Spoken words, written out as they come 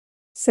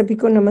सभी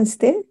को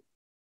नमस्ते,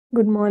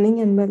 good morning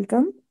and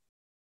welcome.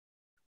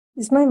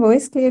 Is my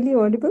voice clearly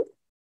audible?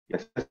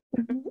 Yes.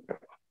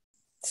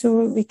 So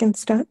we can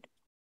start.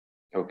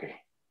 Okay.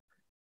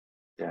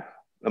 Yeah.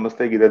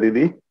 Namaste, Geeta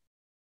Didi.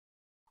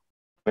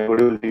 Am I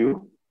audible to you?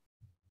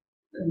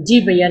 जी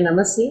भैया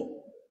नमस्ते।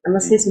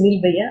 नमस्ते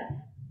सुनील भैया,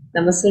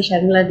 नमस्ते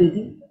शर्मिला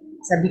दीदी,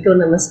 सभी को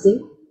नमस्ते।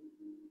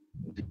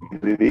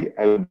 Didi,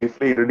 I will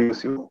briefly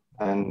introduce you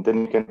and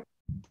then you can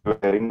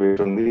hearing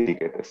based on the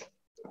indicators.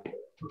 Okay.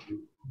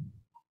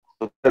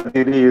 So Geeta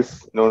Didi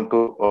is known to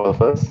all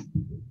of us.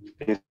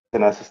 She is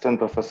an assistant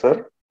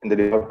professor in the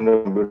Department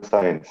of Computer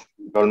Science,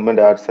 Government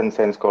Arts and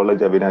Science College,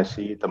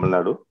 Avinashi, Tamil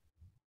Nadu.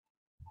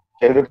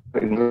 She entered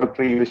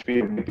introductory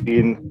UHP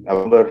between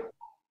November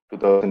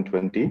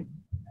 2020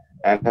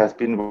 and has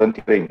been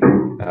volunteering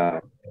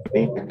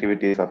many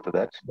activities after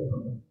that.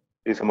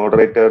 She is a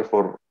moderator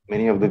for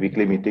many of the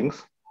weekly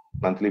meetings,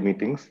 monthly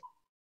meetings,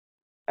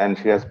 and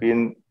she has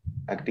been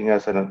acting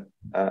as a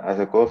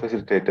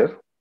co-facilitator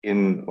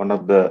in one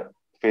of the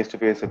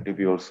face-to-face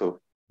FTP also.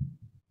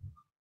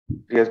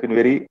 She has been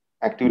very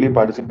actively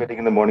participating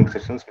in the morning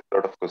sessions with a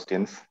lot of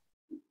questions.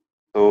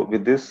 So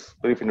with this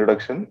brief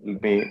introduction,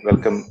 let me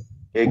welcome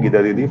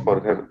Geeta Didi for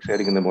her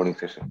sharing in the morning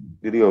session.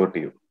 Didi, over to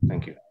you.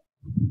 Thank you.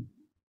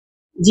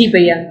 जी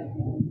भैया,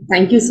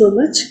 thank you so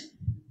much.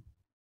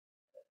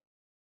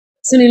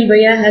 Sunil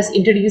भैया has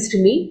introduced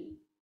me.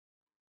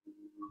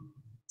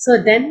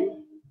 So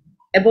then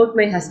about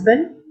my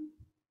husband,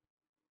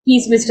 he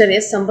is Mr.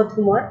 S. Sambat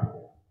Kumar.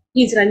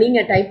 He is running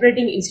a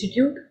typewriting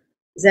institute,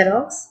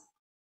 Xerox,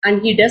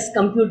 and he does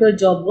computer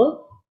job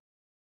work.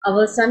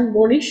 Our son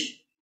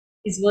Monish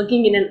is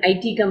working in an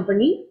IT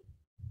company.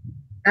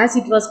 As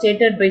it was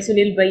stated by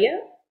Sunil Bhaiya,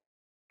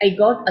 I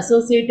got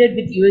associated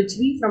with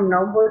UHV from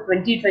November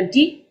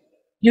 2020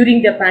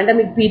 during the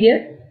pandemic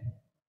period.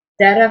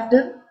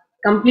 Thereafter,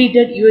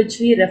 completed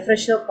UHV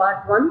refresher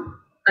part 1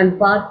 and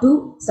part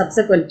 2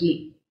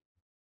 subsequently.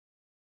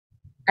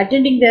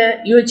 Attending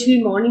the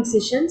UHV morning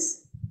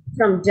sessions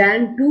from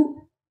Jan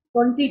to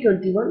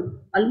 2021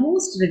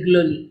 almost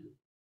regularly,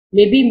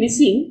 maybe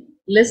missing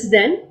less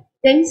than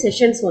 10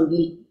 sessions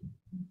only.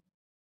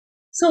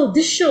 So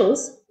this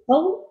shows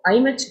how I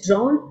much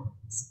drawn.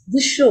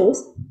 This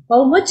shows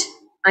how much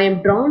I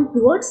am drawn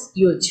towards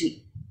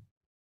UHV.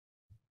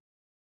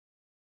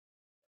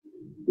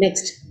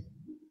 Next,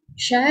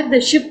 share the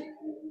ship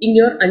in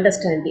your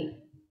understanding.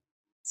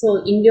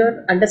 So, in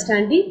your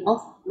understanding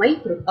of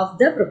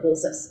the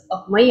proposals,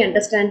 of my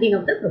understanding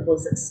of the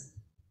proposals.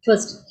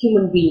 First,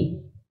 human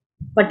being,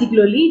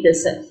 particularly the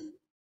self.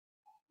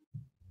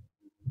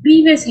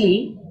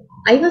 Previously,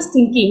 I was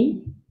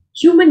thinking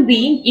human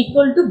being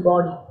equal to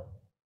body.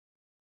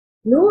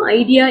 No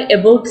idea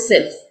about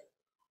self.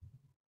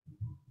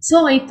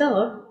 So I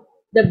thought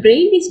the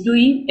brain is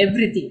doing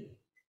everything,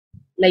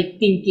 like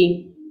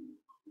thinking,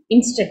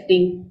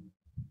 instructing,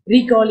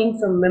 recalling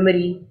from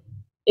memory,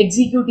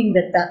 executing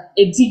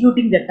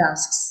the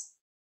tasks.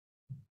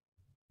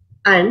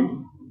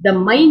 And the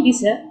mind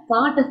is a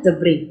part of the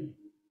brain.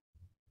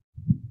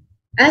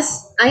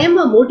 As I am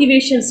a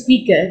motivation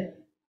speaker,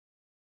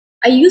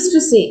 I used to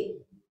say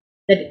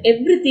that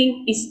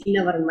everything is in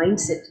our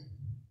mindset.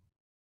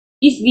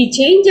 If we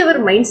change our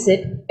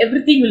mindset,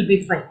 everything will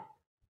be fine.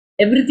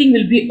 Everything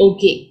will be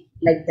okay,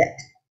 like that.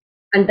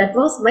 And that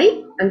was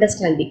my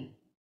understanding.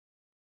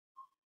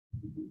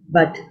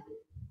 But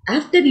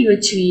after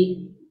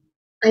UHV,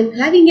 I'm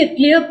having a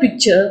clear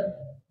picture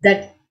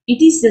that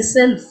it is the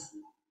self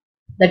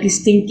that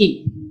is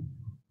thinking,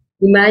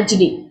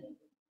 imagining,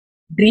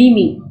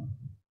 dreaming,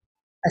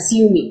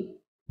 assuming,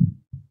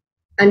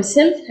 and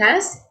self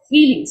has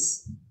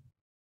feelings.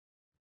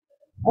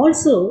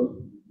 Also,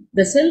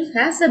 the self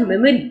has a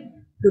memory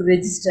to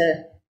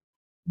register,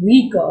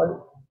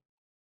 recall,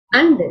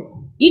 and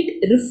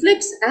it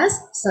reflects as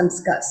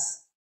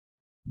sanskars.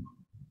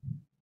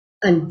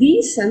 And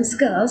these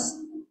sanskars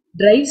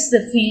drives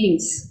the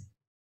feelings,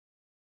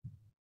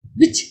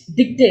 which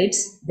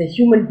dictates the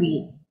human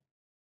being.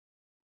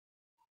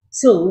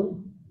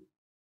 So,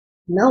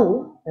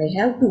 now I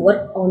have to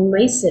work on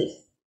myself,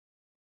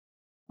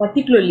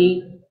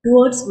 particularly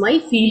towards my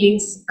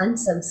feelings and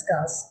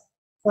sanskars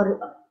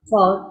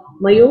for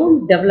my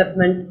own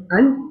development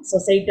and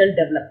societal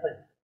development.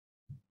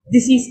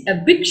 This is a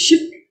big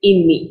shift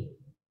in me.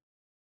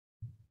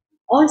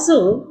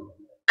 Also,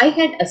 I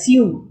had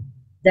assumed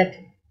that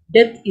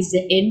death is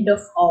the end of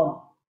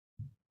all.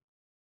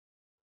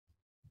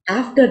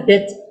 After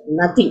death,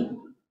 nothing.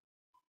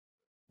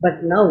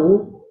 But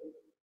now,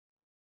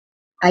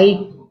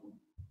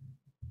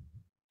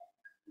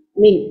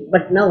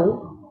 but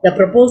now the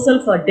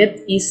proposal for death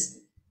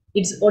is,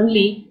 it's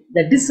only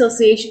the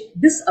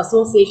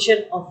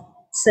disassociation of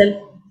self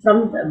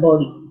from the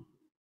body.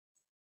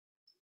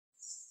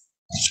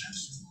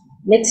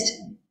 Next,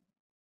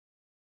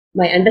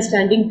 my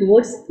understanding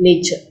towards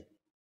nature.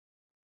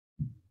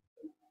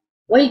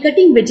 While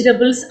cutting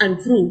vegetables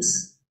and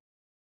fruits,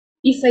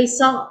 if I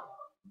saw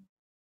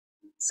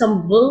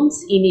some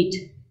worms in it,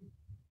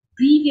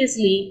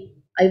 previously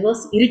I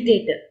was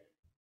irritated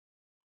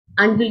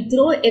and will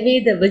throw away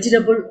the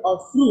vegetable or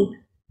fruit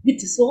with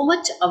so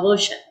much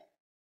aversion.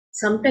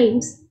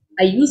 Sometimes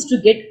I used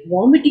to get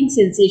vomiting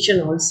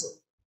sensation also,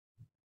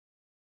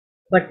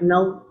 but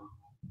now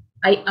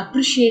I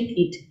appreciate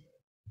it.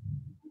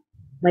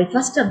 My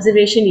first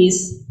observation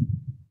is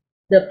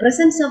the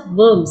presence of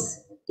worms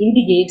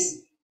indicates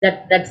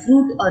that that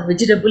fruit or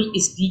vegetable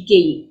is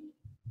decaying.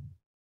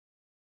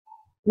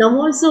 Now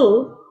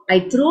also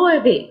I throw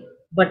away,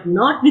 but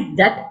not with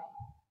that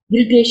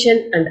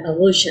irritation and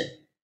aversion.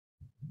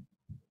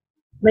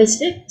 My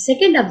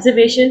second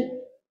observation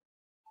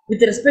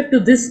with respect to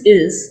this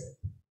is,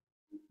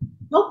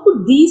 how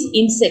could these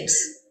insects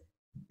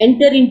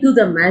enter into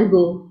the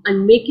mango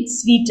and make it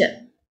sweeter?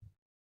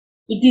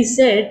 It is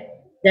said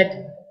that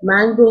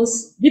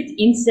mangoes with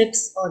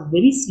insects are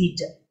very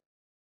sweeter.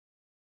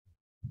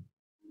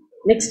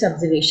 Next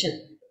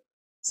observation.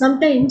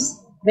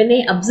 Sometimes when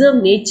I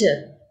observe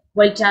nature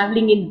while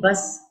traveling in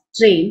bus,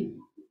 train,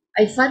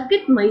 I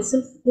forget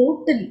myself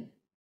totally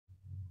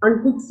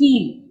and could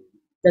feel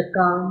the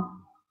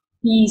calm,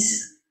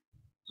 peace,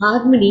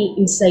 harmony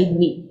inside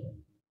me.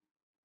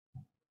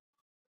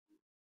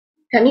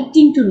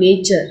 Connecting to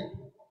nature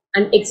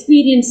and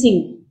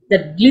experiencing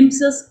the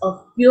glimpses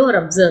of pure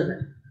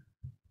observer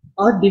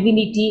or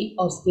divinity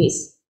or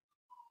space.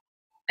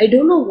 I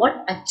don't know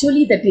what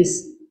actually that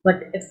is, but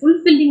a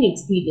fulfilling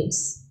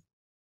experience.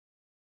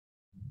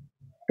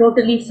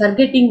 Totally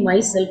forgetting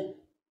myself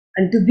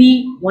and to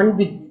be one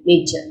with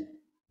nature.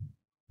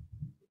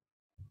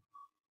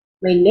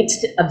 My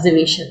next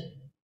observation.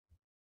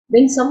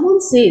 When someone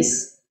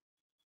says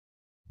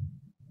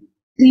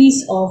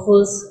trees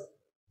offers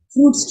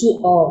fruits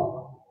to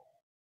all,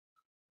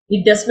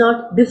 it does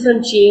not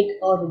differentiate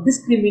or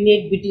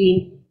discriminate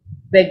between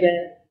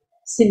beggar,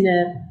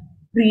 sinner,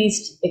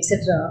 priest,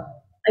 etc.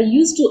 I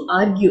used to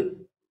argue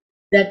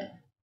that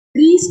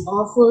trees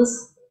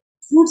offers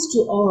fruits to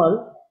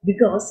all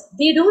because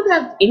they don't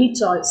have any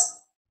choice.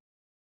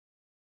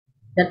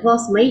 That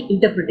was my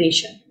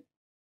interpretation.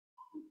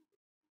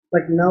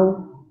 But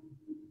now,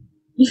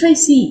 if I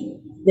see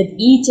that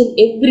each and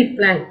every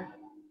plant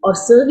are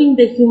serving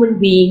the human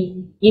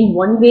being in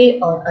one way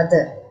or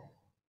other,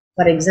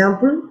 for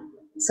example,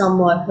 some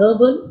are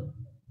herbal,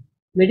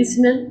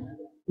 medicinal,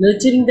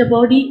 nurturing the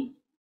body,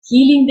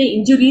 healing the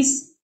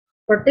injuries,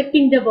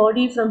 protecting the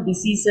body from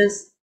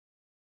diseases.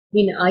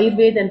 In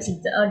Ayurveda and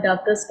Siddha,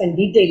 doctors can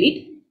detail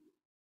it.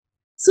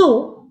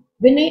 So,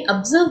 when I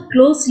observe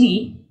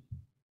closely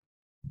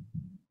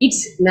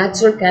its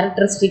natural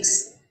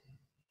characteristics,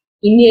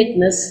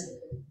 innateness,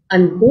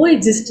 and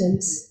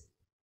coexistence,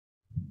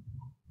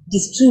 it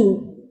is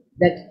true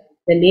that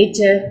the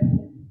nature,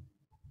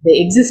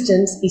 the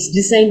existence is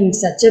designed in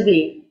such a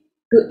way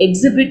to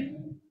exhibit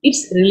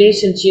its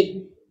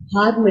relationship,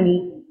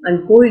 harmony,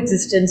 and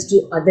coexistence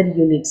to other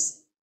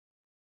units.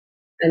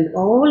 And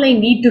all I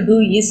need to do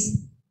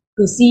is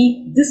to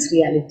see this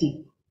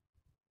reality,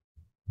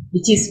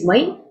 which is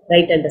my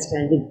right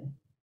understanding.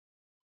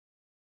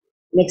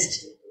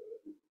 Next,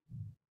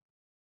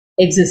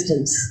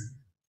 existence.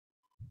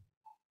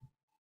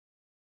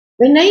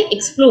 When I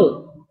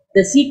explore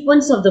the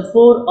sequence of the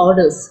four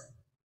orders,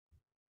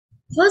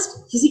 first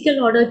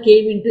physical order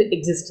came into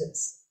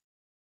existence,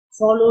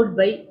 followed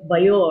by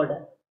bio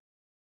order,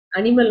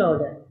 animal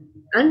order,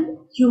 and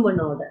human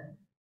order.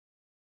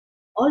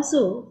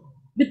 Also,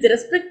 with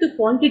respect to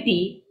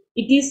quantity,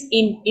 it is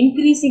in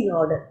increasing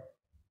order.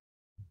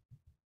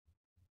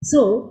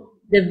 So,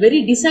 the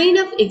very design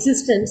of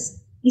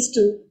existence is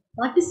to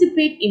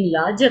participate in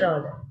larger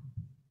order,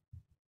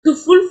 to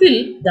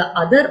fulfill the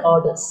other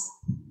orders.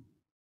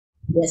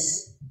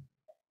 Yes,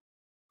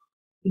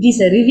 it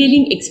is a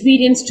revealing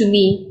experience to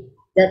me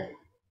that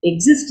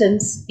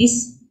existence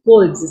is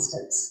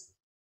coexistence.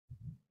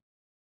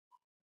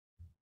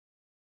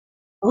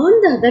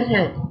 On the other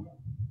hand,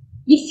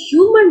 if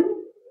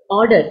human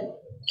order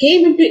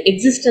came into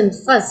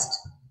existence first,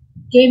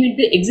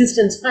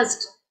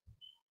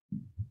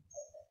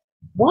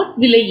 what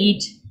will I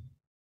eat?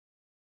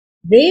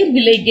 Where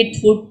will I get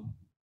food?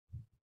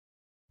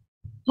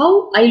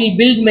 How I will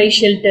build my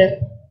shelter?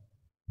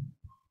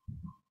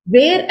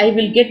 Where I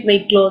will get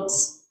my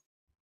clothes?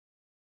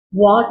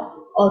 What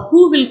or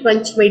who will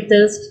quench my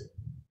thirst,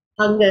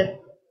 hunger?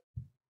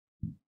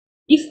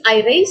 If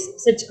I raise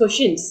such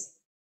questions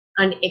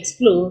and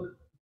explore,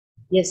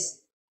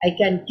 yes, I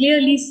can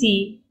clearly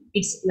see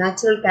its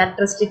natural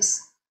characteristics,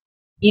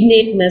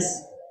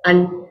 innateness,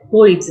 and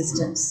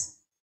coexistence.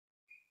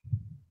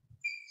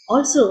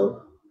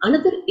 Also,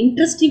 another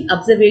interesting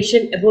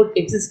observation about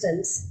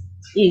existence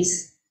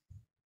is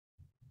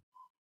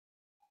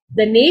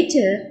the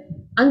nature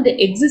and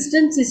the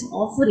existence is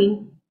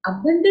offering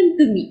abundant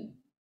to me.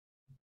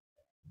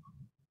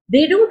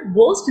 They don't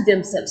boast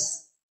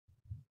themselves.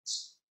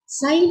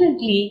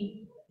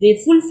 Silently,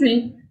 they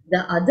fulfill the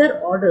other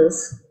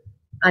orders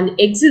and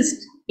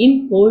exist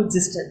in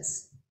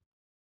coexistence.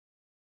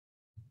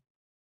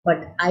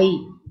 But I,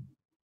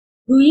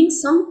 doing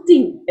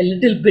something a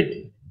little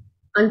bit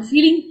and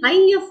feeling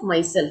high of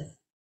myself,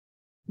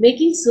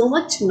 making so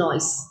much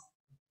noise,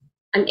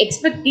 and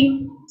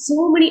expecting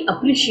so many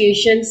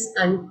appreciations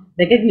and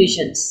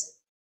recognitions.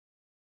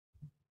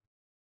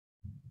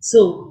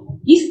 So,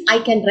 if I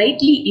can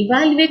rightly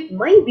evaluate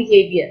my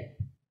behavior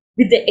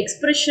with the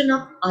expression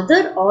of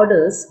other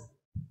orders,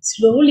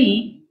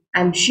 slowly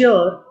I'm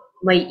sure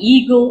my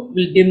ego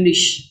will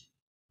diminish.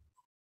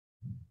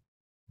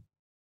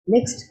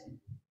 Next,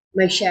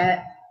 my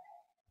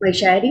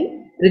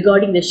sharing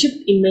regarding the shift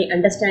in my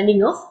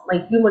understanding of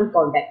my human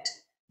conduct.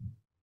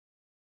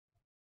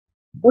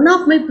 One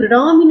of my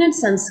predominant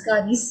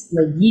sanskar is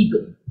my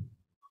ego.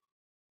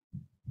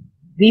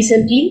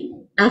 Recently,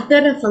 after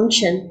a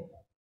function,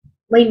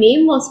 my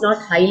name was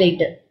not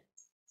highlighted.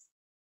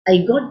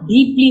 I got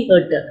deeply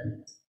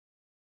hurted.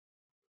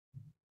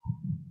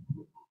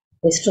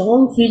 A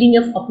strong feeling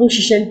of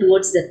opposition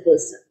towards that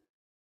person.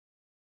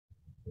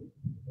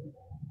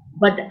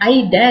 But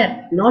I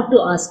dare not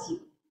to ask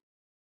you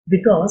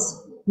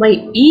because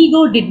my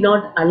ego did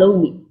not allow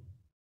me.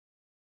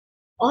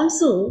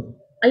 Also,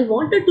 I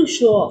wanted to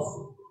show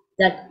off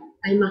that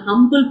I'm a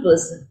humble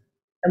person,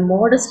 a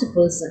modest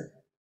person,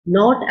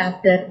 not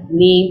after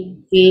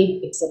name,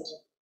 fame, etc.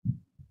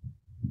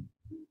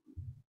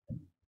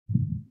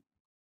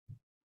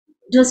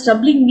 It was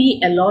troubling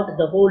me a lot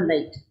the whole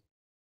night.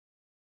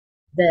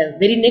 The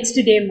very next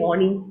day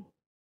morning,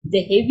 with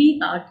a heavy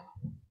heart,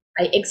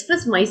 I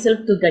expressed myself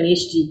to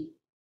Ganeshji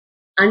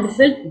and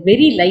felt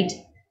very light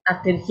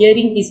after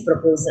hearing his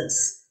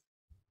proposals.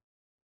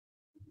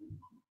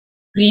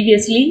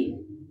 Previously,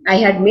 I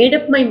had made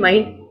up my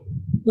mind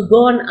to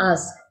go and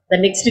ask the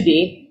next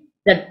day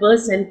that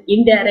person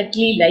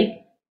indirectly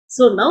like,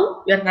 so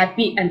now you're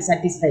happy and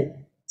satisfied.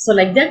 So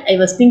like that, I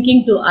was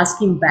thinking to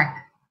ask him back.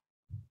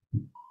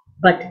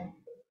 But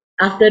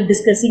after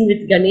discussing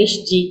with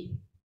Ganesh ji,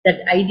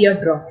 that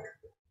idea dropped.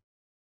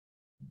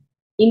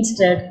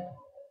 Instead,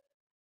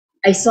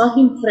 I saw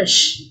him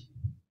fresh,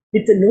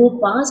 with no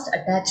past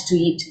attached to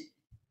it,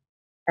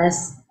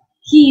 as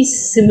he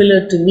is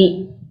similar to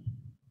me.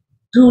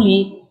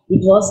 Truly,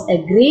 it was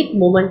a great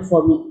moment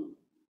for me.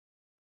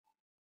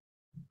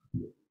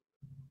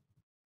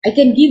 I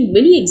can give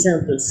many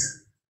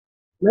examples.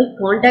 My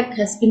contact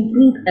has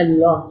improved a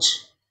lot.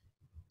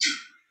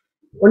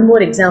 One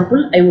more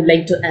example I would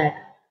like to add.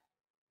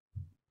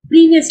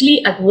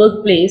 Previously at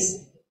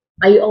workplace,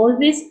 I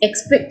always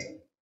expect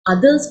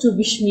others to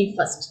wish me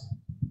first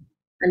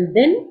and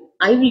then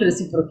I will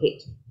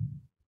reciprocate.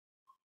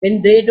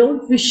 When they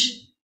don't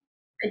wish,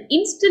 an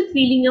instant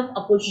feeling of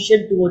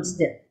opposition towards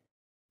them,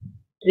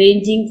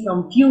 ranging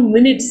from few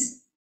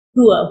minutes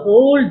to a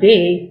whole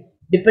day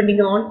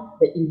depending on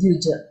the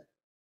individual.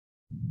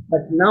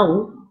 But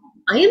now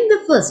I am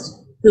the first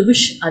to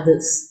wish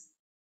others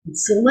with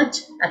so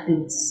much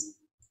happiness.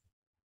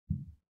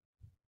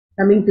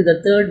 Coming to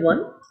the third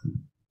one,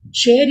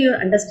 share your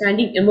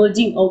understanding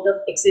emerging out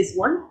of exercise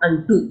 1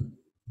 and 2.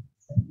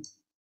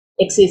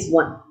 Exercise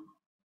 1.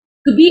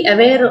 To be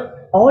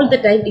aware all the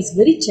time is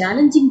very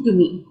challenging to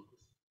me.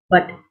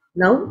 But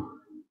now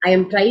I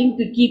am trying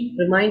to keep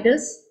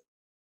reminders,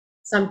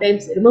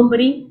 sometimes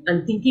remembering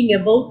and thinking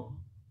about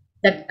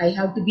that I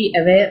have to be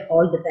aware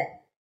all the time.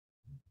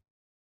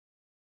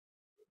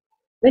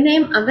 When I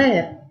am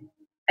aware,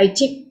 I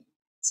check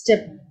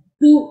step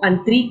 2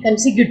 and 3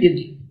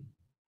 consecutively.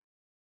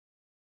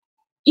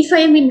 If I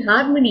am in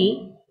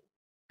harmony,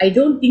 I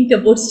don't think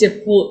about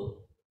step 4.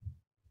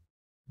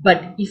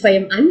 But if I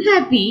am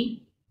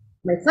unhappy,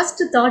 my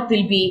first thought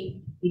will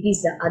be, it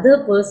is the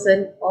other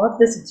person or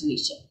the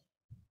situation.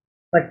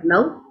 But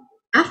now,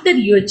 after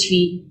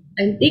UHV,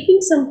 I am taking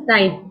some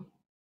time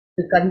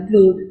to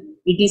conclude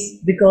it is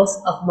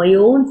because of my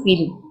own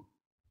feeling.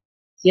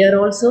 Here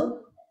also,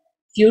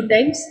 few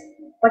times,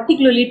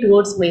 particularly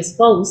towards my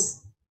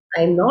spouse,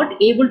 I am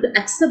not able to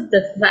accept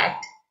the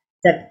fact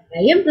that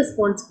I am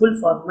responsible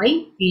for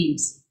my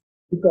feelings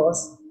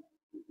because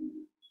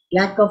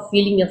lack of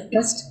feeling of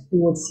trust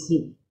towards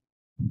him.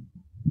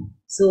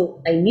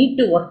 So I need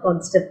to work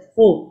on step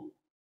 4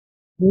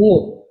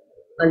 more,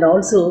 and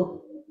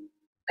also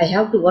I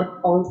have to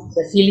work on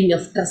the feeling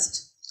of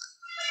trust.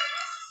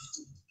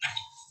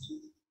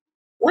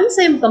 Once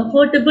I am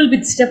comfortable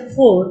with step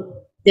 4,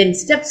 then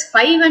steps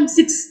 5 and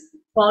 6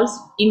 falls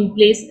in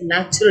place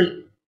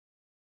naturally.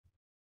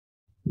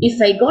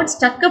 If I got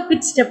stuck up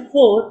with step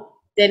 4,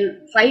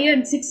 then 5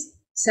 and 6,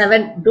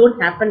 7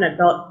 don't happen at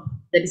all.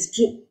 That is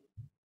true.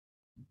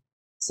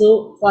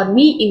 So for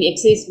me in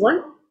exercise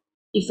 1,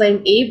 if I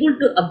am able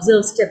to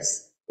observe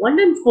steps 1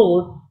 and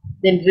 4,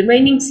 then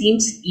remaining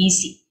seems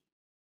easy.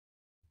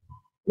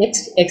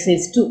 Next,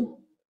 exercise 2.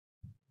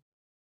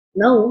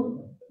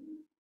 Now,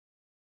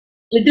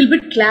 little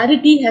bit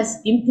clarity has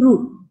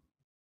improved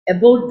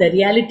about the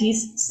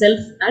realities self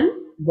and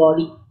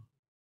body.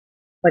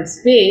 But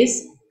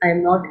space, I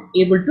am not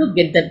able to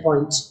get that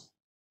point.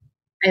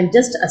 I am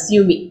just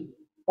assuming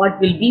what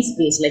will be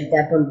space, like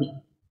that only.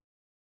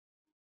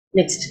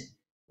 Next,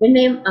 when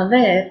I am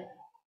aware,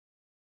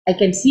 I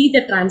can see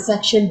the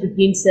transaction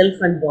between self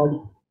and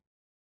body.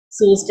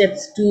 So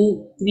steps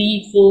 2,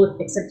 3, 4,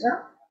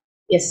 etc.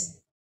 Yes,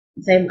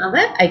 if I am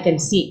aware, I can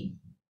see.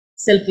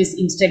 self is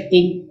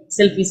instructing,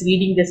 self is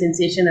reading the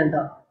sensation and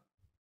all.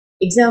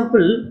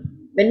 Example,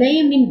 when I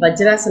am in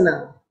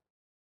Vajrasana,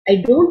 I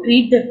don't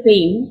read the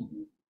pain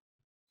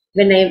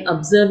when I am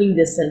observing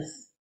the self,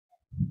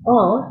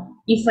 or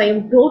if I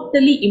am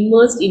totally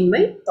immersed in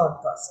my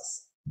thought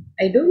process.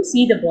 I don't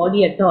see the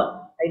body at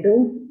all. I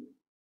don't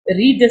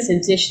read the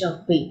sensation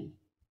of pain.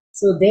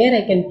 So there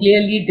I can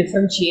clearly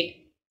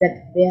differentiate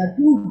that they are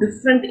two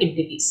different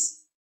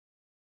entities.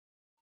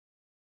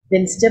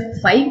 Then step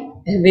 5,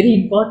 a very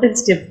important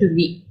step to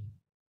me,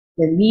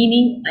 the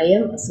meaning I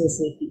am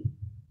associating.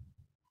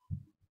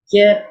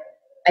 Here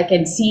I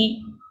can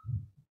see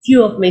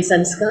few of my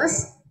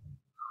sanskars.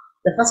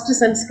 The first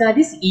sanskar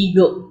is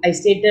ego. I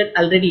stated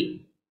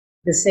already.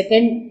 The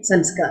second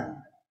sanskar.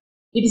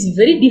 It is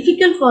very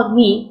difficult for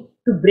me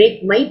to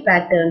break my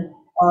pattern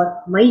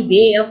or my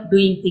way of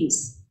doing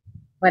things.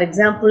 For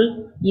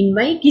example, in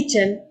my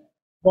kitchen,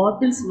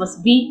 bottles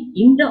must be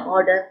in the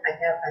order I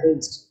have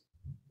arranged.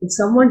 If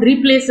someone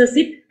replaces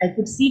it, I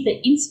could see the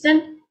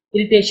instant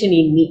irritation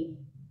in me.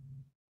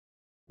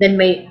 Then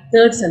my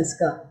third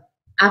sanskar.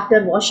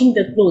 After washing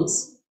the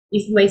clothes,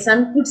 if my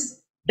son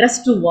puts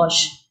dress to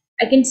wash,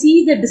 I can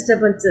see the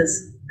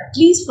disturbances, at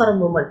least for a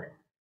moment.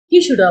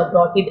 He should have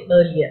brought it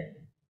earlier.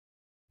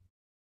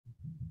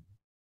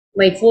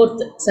 My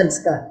fourth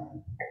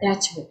sanskar,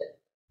 attachment.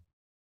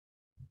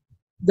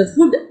 The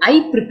food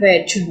I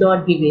prepared should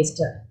not be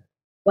wasted.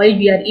 While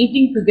we are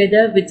eating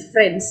together with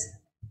friends,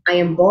 I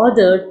am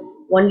bothered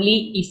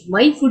only if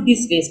my food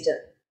is wasted,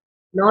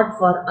 not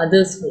for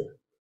others' food.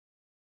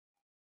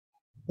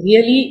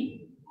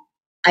 Really,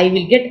 I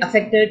will get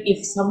affected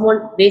if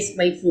someone wastes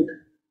my food.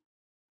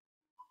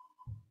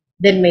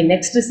 Then my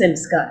next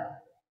sanskar.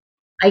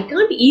 I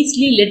can't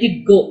easily let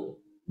it go.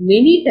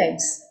 Many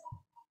times,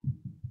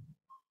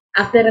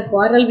 after a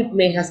quarrel with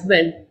my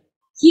husband,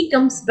 he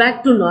comes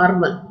back to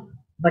normal,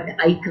 but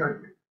I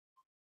can't.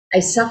 I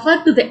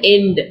suffer to the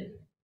end,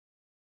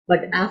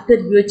 but after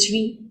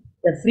UHV,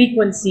 the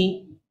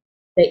frequency,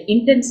 the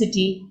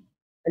intensity,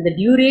 and the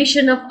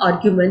duration of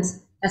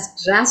arguments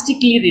has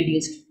drastically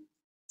reduced.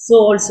 So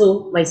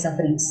also my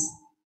sufferings.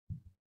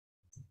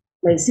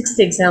 My sixth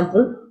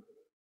example,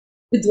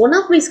 with one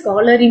of my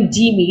scholar in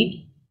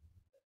GMeet,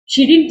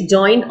 she didn't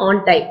join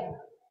on time.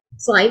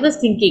 So I was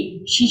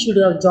thinking she should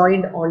have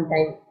joined on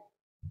time.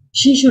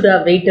 She should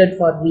have waited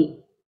for me.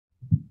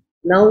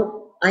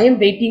 Now I am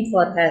waiting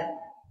for her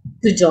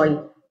to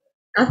join.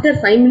 After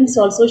 5 minutes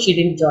also she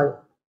didn't join.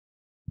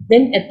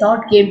 Then a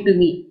thought came to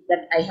me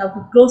that I have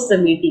to close the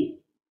meeting.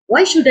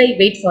 Why should I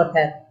wait for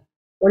her?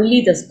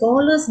 Only the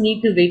scholars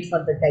need to wait for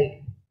the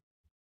guide.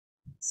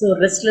 So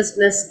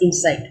restlessness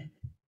inside.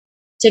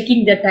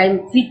 Checking the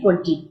time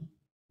frequently.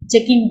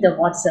 Checking the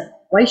WhatsApp.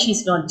 Why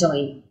she's not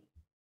joining?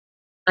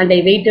 And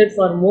I waited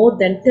for more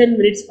than 10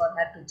 minutes for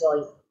her to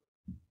join.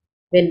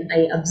 When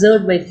I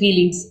observed my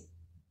feelings,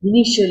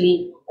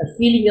 initially a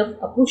feeling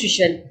of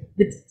opposition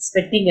with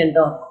sweating and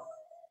all.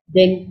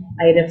 Then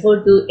I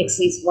referred to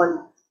exercise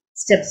 1,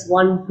 steps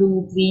 1,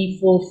 2, 3,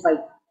 4, 5.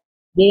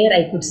 There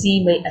I could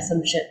see my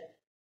assumption,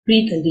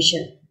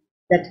 precondition,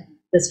 that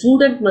the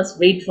student must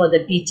wait for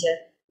the teacher,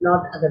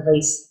 not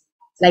otherwise.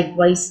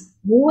 Likewise,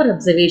 more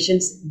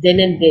observations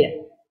then and there.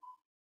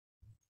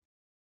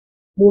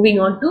 Moving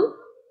on to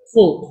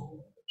 4.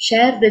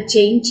 Share the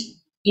change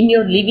in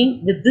your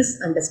living with this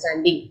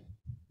understanding.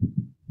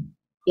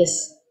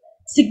 Yes,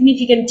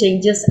 significant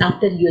changes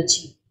after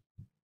UHV.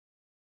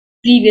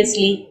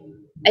 Previously,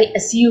 I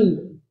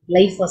assumed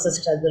life was a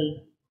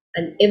struggle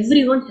and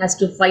everyone has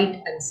to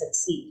fight and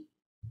succeed.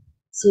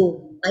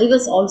 So I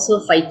was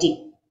also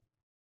fighting.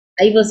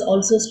 I was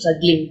also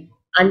struggling,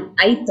 and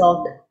I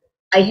thought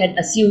I had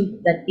assumed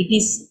that it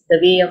is the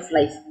way of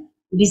life.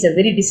 It is a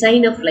very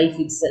design of life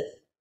itself.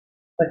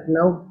 But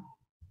now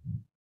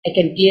I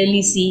can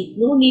clearly see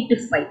no need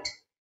to fight.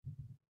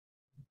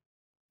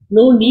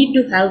 No need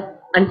to have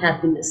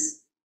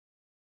unhappiness.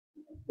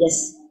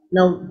 Yes,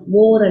 now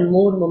more and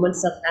more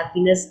moments of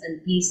happiness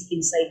and peace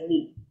inside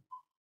me.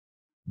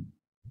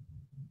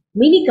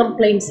 Many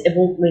complaints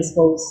about my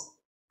spouse,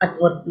 at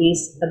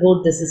workplace,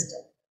 about the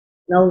system.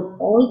 Now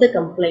all the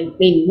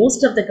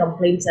most of the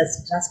complaints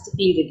has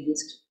drastically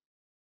reduced.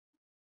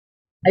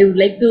 I would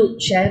like to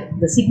share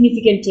the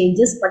significant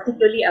changes,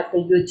 particularly after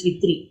UHV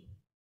 3.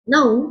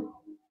 Now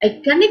I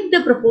connect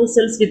the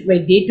proposals with my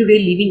day-to-day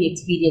living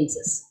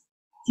experiences.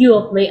 Few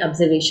of my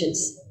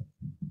observations.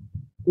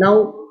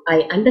 Now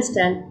I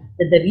understand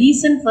that the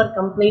reason for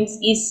complaints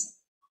is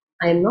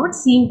I am not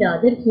seeing the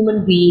other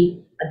human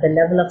being at the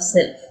level of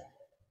self.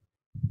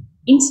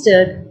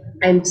 Instead,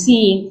 I am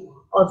seeing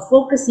or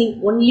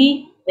focusing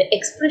only the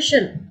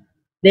expression,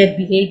 their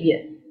behavior.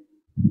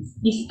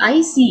 If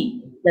I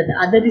see that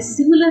the other is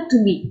similar to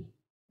me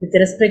with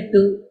respect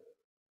to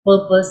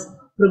purpose,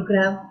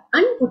 program,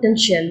 and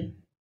potential,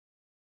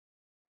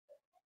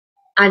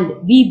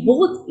 and we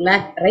both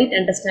lack right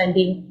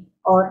understanding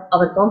or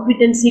our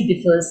competency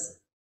differs,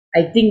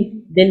 I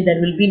think then there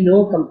will be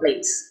no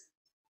complaints.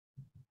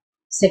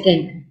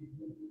 Second,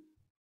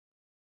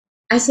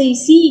 as I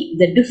see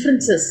the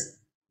differences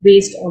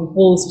based on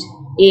post,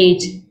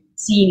 age,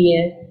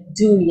 senior,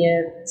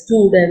 junior,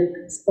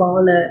 student,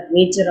 scholar,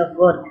 nature of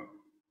work.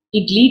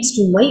 It leads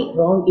to my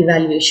wrong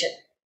evaluation,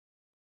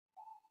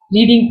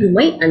 leading to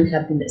my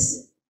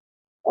unhappiness.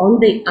 On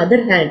the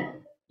other hand,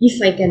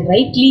 if I can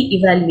rightly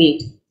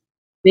evaluate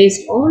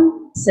based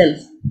on self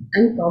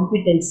and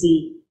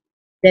competency,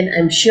 then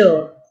I'm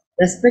sure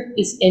respect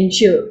is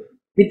ensured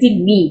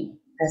within me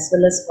as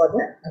well as for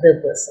the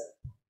other person.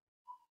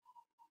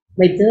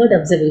 My third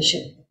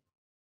observation.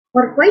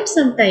 For quite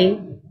some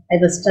time, I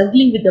was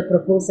struggling with the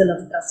proposal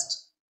of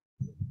trust.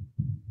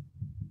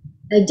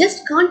 I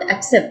just can't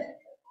accept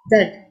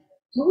that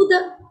how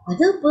the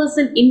other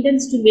person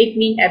intends to make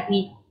me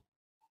happy,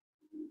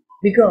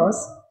 because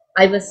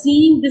I was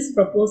seeing this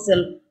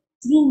proposal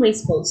through my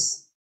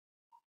spouse,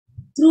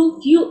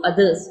 through few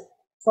others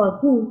for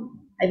whom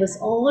I was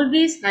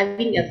always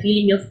having a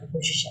feeling of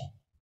opposition.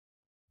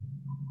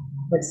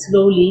 But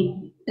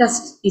slowly,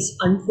 trust is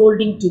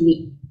unfolding to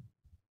me.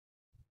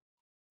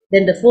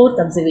 Then the fourth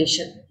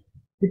observation.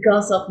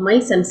 Because of my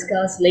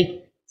sanskars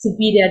like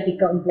superiority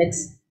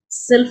complex,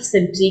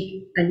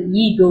 self-centric and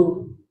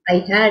ego,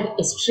 I had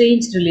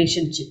estranged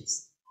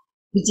relationships,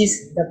 which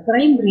is the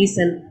prime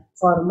reason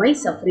for my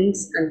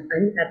sufferings and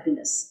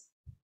unhappiness.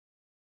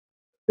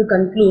 To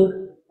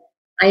conclude,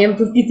 I am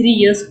 53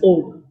 years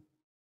old.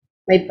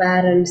 My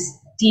parents,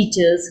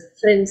 teachers,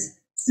 friends,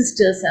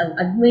 sisters have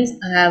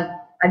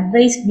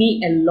advised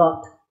me a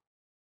lot,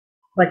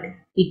 but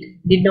it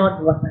did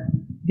not work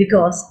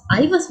because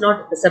I was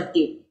not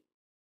receptive.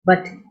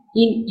 But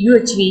in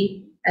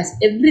UHV, as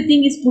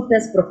everything is put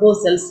as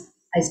proposals,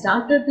 I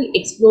started to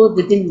explore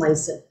within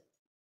myself.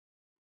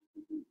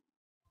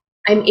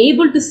 I'm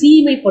able to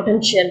see my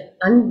potential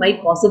and my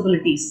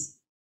possibilities.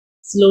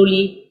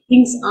 Slowly,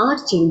 things are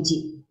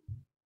changing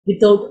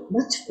without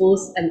much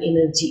force and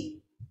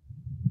energy.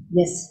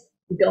 Yes,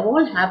 it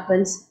all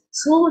happens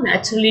so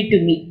naturally to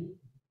me.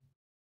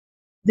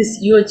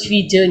 This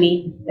UHV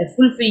journey, a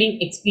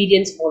fulfilling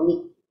experience for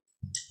me.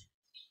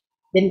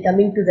 Then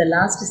coming to the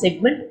last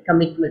segment,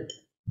 commitment.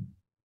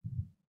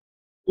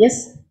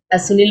 Yes,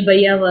 as Sunil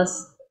Bhaiya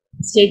was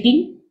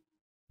stating,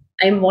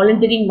 I am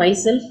volunteering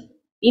myself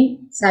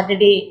in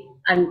Saturday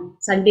and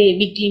Sunday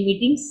weekly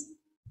meetings.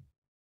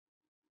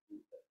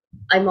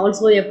 I am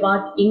also a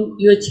part in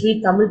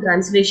UHV Tamil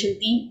translation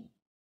team.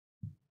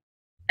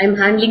 I am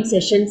handling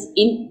sessions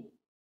in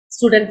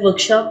student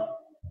workshop.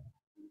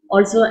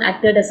 Also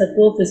acted as a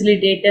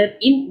co-facilitator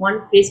in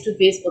one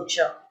face-to-face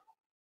workshop.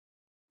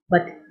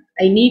 But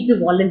I need to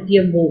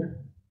volunteer more.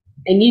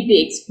 I need to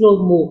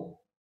explore more,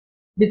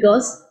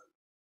 because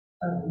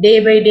day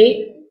by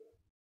day,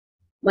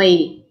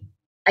 my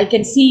I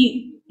can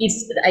see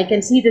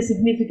the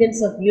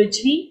significance of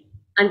UHV,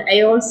 and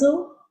I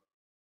also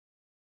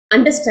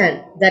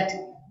understand that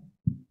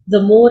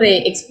the more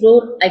I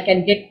explore, I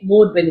can get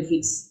more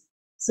benefits.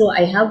 So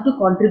I have to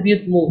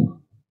contribute more,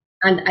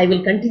 and I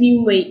will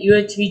continue my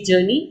UHV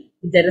journey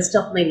with the rest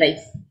of my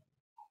life.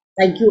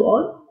 Thank you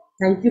all.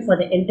 Thank you for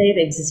the entire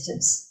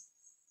existence.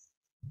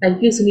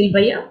 Thank you, Sunil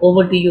Bhaiya.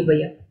 Over to you,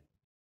 Bhaiya.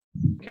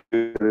 Thank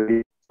you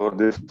Reddy, for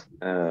this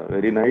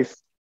very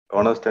nice,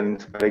 honest, and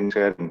inspiring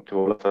sharing to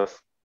all of us.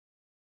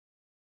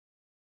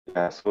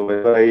 Yeah, so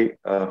whenever I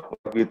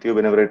work with you,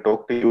 whenever I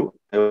talk to you,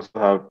 I also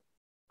have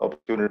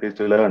opportunities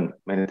to learn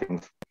many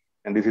things.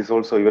 And this is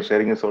also, your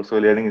sharing is also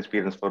a learning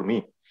experience for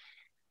me.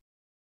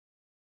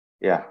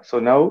 Yeah, so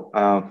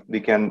now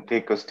we can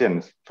take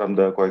questions from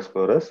the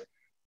co-explorers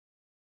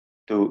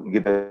to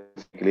Geeta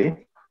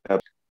specifically.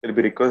 Will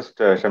be request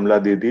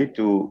Shamla Didi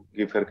to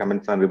give her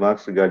comments and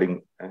remarks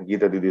regarding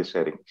Geeta Didi's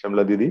sharing.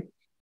 Shamla Didi,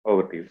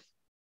 over to you.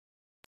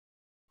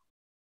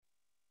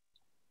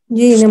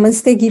 Ji,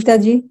 namaste,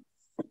 Geetaji.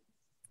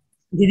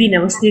 Didi,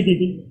 namaste,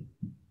 Didi.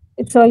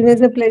 It's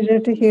always a pleasure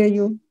to hear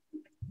you.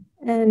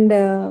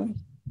 And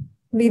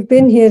we've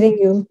been hearing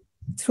you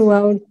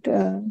throughout,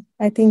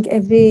 I think,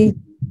 every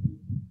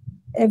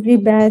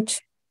batch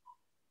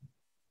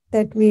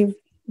that we've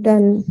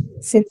done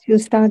since you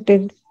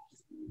started.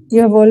 You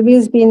have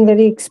always been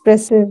very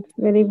expressive,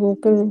 very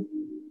vocal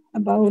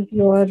about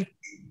your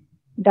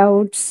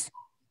doubts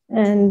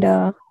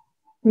and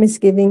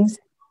misgivings.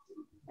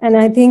 And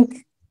I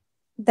think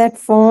that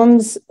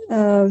forms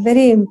a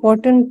very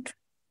important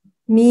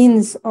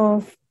means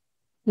of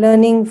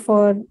learning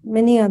for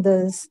many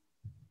others.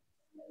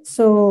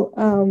 So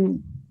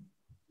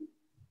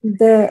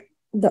the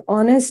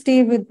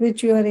honesty with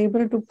which you are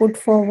able to put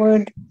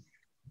forward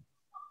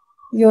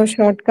your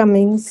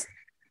shortcomings,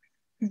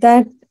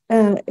 that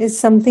is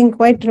something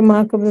quite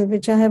remarkable,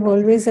 which I have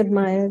always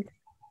admired.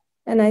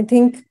 And I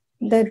think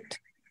that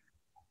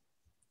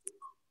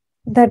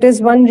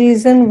is one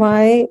reason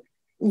why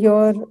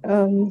your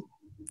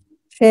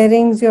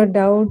sharings, your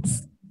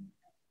doubts,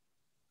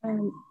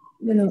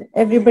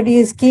 everybody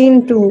is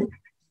keen to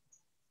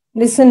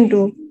listen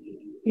to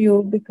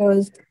you,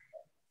 because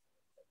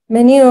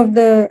many of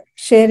the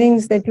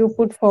sharings that you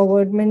put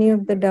forward, many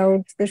of the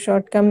doubts, the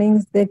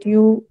shortcomings that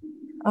you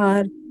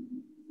are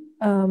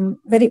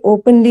very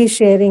openly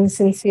sharing,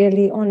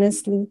 sincerely,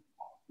 honestly,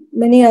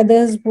 many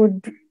others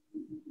would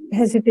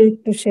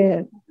hesitate to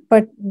share,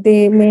 but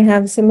they may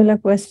have similar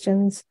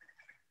questions.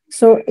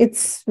 So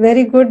it's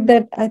very good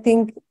that I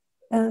think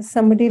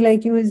somebody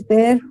like you is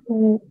there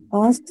who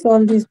asks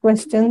all these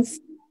questions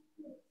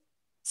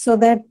so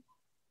that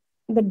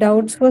the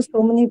doubts for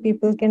so many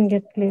people can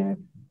get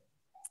cleared.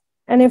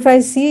 And if I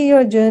see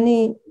your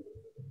journey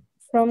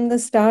from the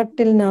start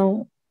till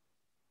now,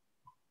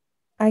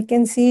 I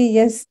can see,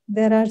 yes,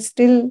 there are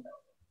still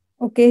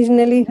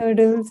occasionally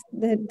hurdles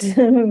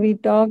that we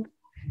talk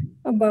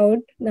about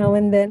now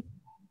and then.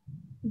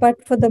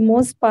 But for the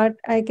most part,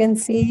 I can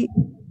see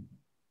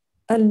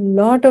a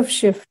lot of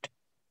shift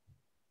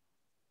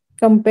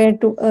compared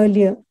to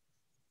earlier.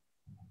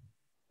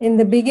 In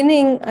the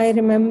beginning, I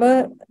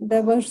remember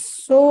there were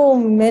so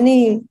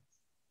many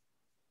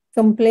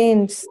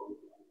complaints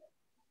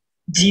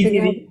जी दीदी.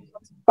 regarding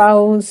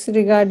spouse,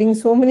 regarding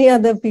so many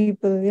other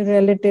people, your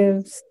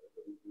relatives.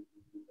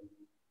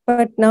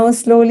 But now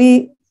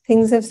slowly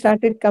things have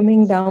started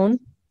coming down.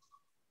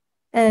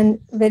 And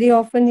very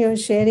often your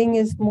sharing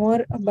is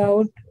more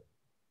about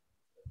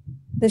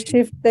the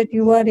shift that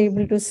you are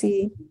able to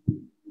see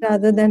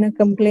rather than a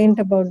complaint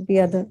about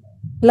the other.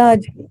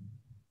 Largely.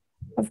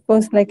 Of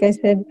course, like I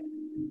said,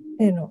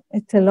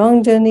 it's a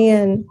long journey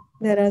and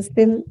there are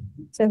still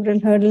several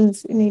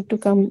hurdles you need to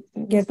come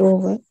get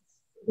over.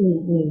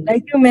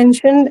 Like you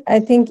mentioned, I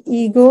think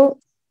ego,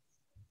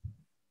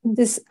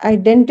 this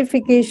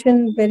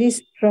identification very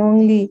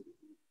strongly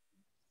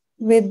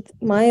with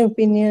my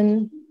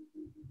opinion,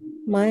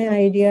 my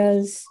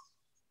ideas,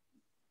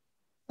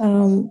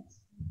 um,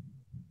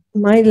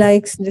 my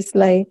likes,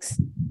 dislikes,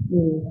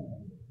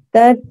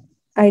 that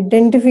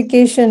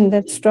identification,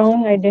 that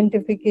strong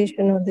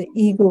identification of the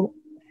ego,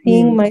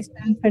 seeing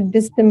myself as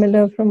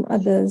dissimilar from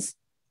others,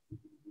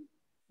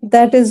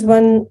 that is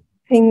one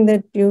thing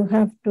that you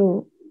have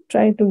to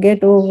try to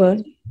get over,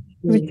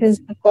 which is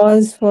the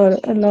cause for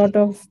a lot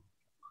of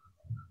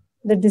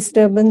the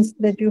disturbance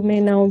that you may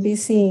now be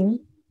seeing.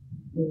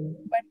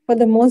 But for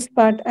the most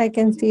part, I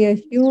can see a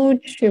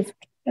huge shift,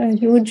 a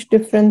huge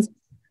difference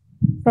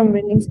from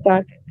when you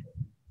started.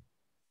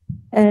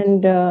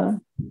 And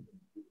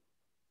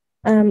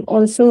I'm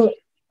also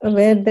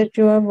aware that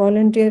you are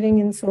volunteering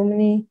in so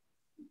many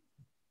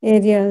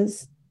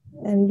areas,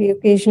 and we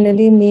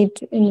occasionally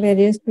meet in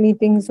various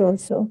meetings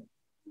also.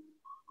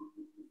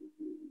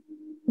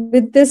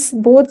 With this,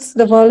 both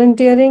the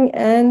volunteering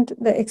and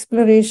the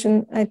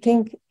exploration, I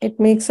think it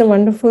makes a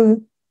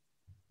wonderful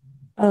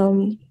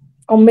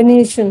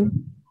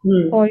combination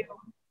for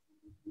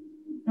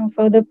your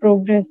further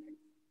progress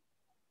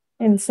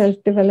in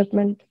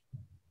self-development.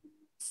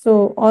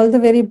 So all the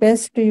very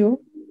best to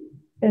you.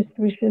 Best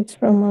wishes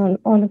from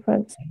all of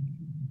us.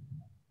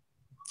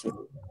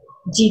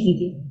 Ji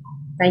Didi,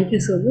 thank you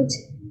so much.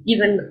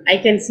 Even I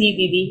can see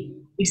Didi,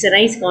 it's a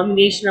nice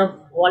combination of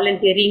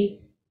volunteering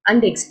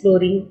and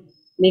exploring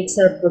makes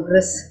our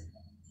progress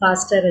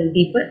faster and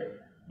deeper.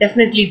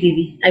 Definitely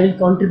Didi, I will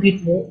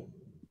contribute more.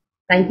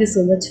 Thank you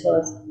so much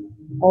for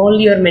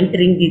all your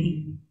mentoring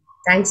Didi.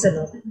 Thanks a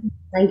lot.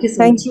 Thank you so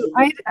Thank much you.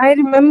 Didi. I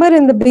remember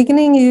in the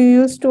beginning you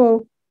used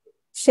to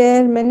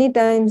share many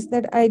times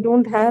that I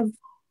don't have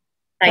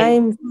Time.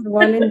 time for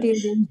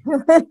volunteering.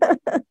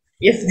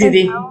 Yes And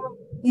Didi. now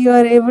you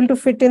are able to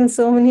fit in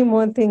so many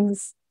more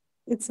things.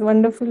 It's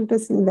wonderful to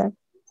see that.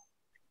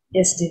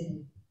 Yes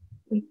Didi.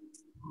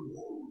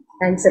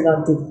 Thanks a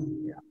lot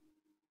Didi.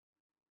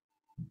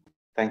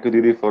 Thank you,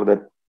 Didi, for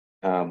that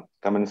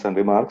comments and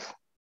remarks.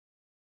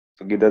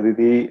 So Gita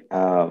Didi,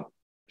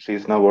 she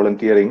is now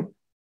volunteering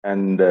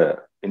and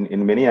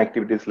in many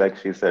activities, like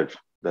she said,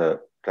 the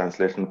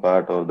translation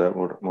part or the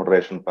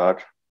moderation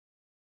part,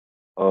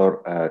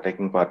 or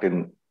taking part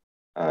in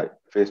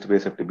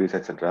face-to-face FTBs,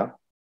 etc.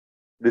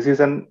 This is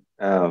an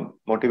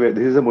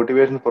This is a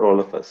motivation for all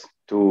of us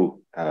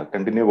to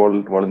continue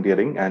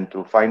volunteering and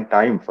to find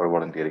time for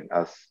volunteering,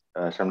 as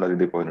Shamla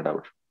Didi pointed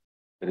out.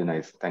 Very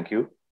nice. Thank you.